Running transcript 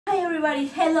everybody,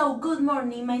 hello, good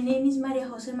morning. My name is Maria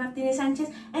Jose Martinez Sanchez,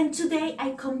 and today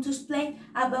I come to explain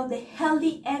about the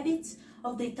healthy habits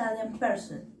of the Italian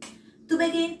person. To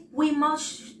begin, we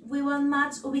must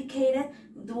ubicated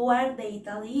where the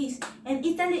Italy is, and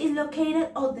Italy is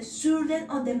located on the southern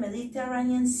of the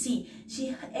Mediterranean Sea.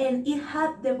 And it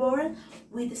had the border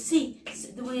with the sea,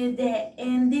 with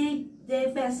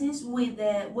the business with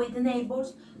the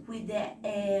neighbors, with the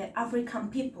African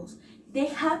peoples. They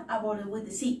have a border with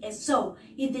the sea, and so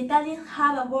if the Italians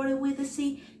have a border with the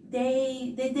sea,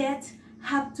 they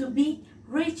have to be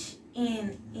rich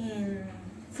in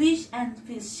fish and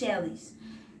fish shells.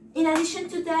 In addition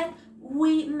to that,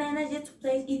 we managed to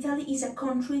place Italy is a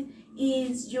country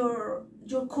is your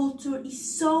culture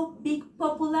is so big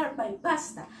popular by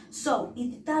pasta. So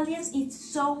if Italians eat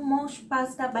so much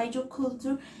pasta by your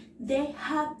culture, they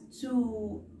have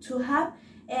to have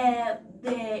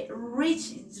the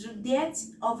rich diet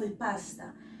of the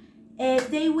pasta.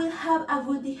 They will have a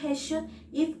good digestion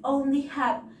if only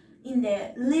have in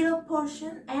the little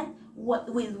portion and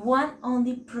with one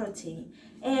only protein.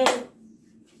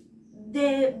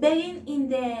 The begging in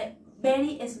the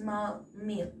very small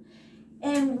meal.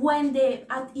 And when the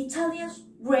Italians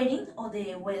wedding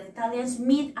when Italians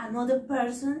meet another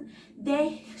person,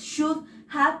 they should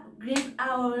have great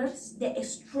hours the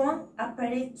strong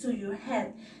appetite to your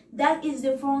hand. That is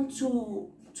the form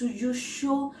to you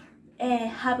should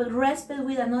have respect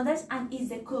with others, and is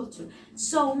the culture.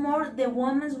 So more the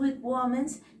women with women,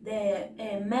 the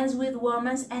men with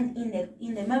women, and in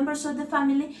the members of the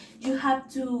family, you have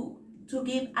to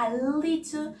give a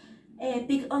little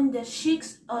pick on the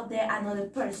cheeks of the another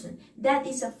person. That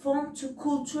is a form to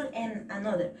culture and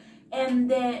another.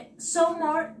 And so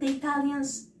more the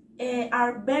Italians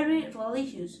are very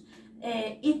religious.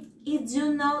 If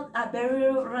you not are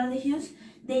very religious,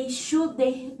 they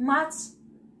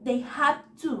have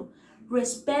to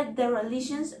respect the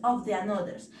religions of the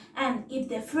others. And if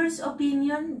the first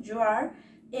opinion you are,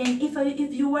 and if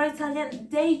you were Italian,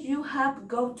 you have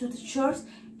go to the church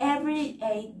every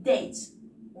 8 days,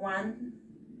 one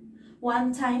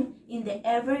time in the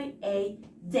every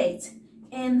 8 days.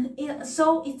 And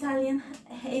so Italian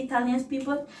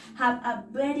people have a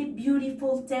very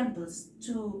beautiful temples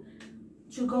to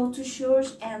go to church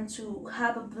and to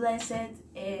have a blessed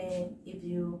if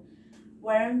you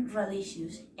weren't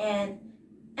religious. And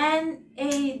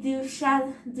you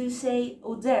shall do say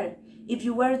other. If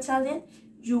you were Italian,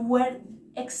 you were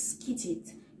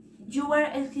exquisite. You were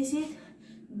exquisite.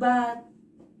 But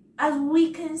as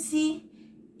we can see,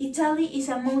 Italy is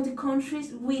among the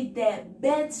countries with the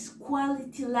best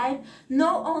quality life,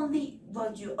 not only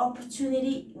about your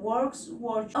opportunity,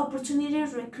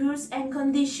 opportunities, recruits and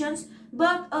conditions,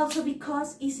 but also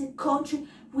because it's a country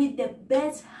with the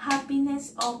best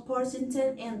happiness of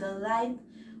percentage in the life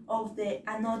of the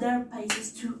another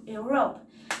places to Europe.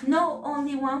 Not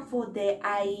only one for the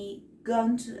I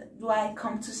come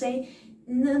to say,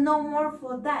 no more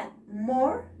for that.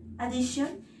 More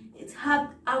addition, it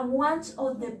have a one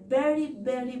of the very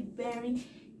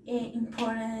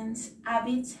important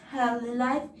habits, healthy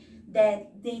life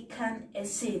that they can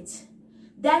exist.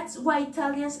 That's why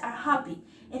Italians are happy.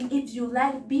 And if you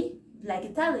be like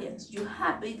Italians, you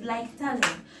happy like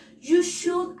Italians, you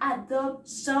should adopt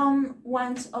some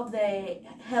ones of the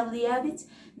healthy habits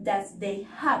that they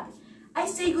have. I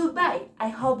say goodbye. I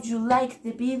hope you like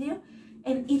the video,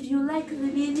 and if you like the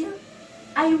video,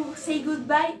 I will say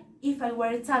goodbye. If I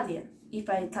were Italian, if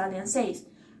an Italian says,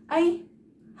 I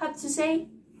have to say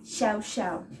ciao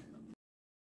ciao.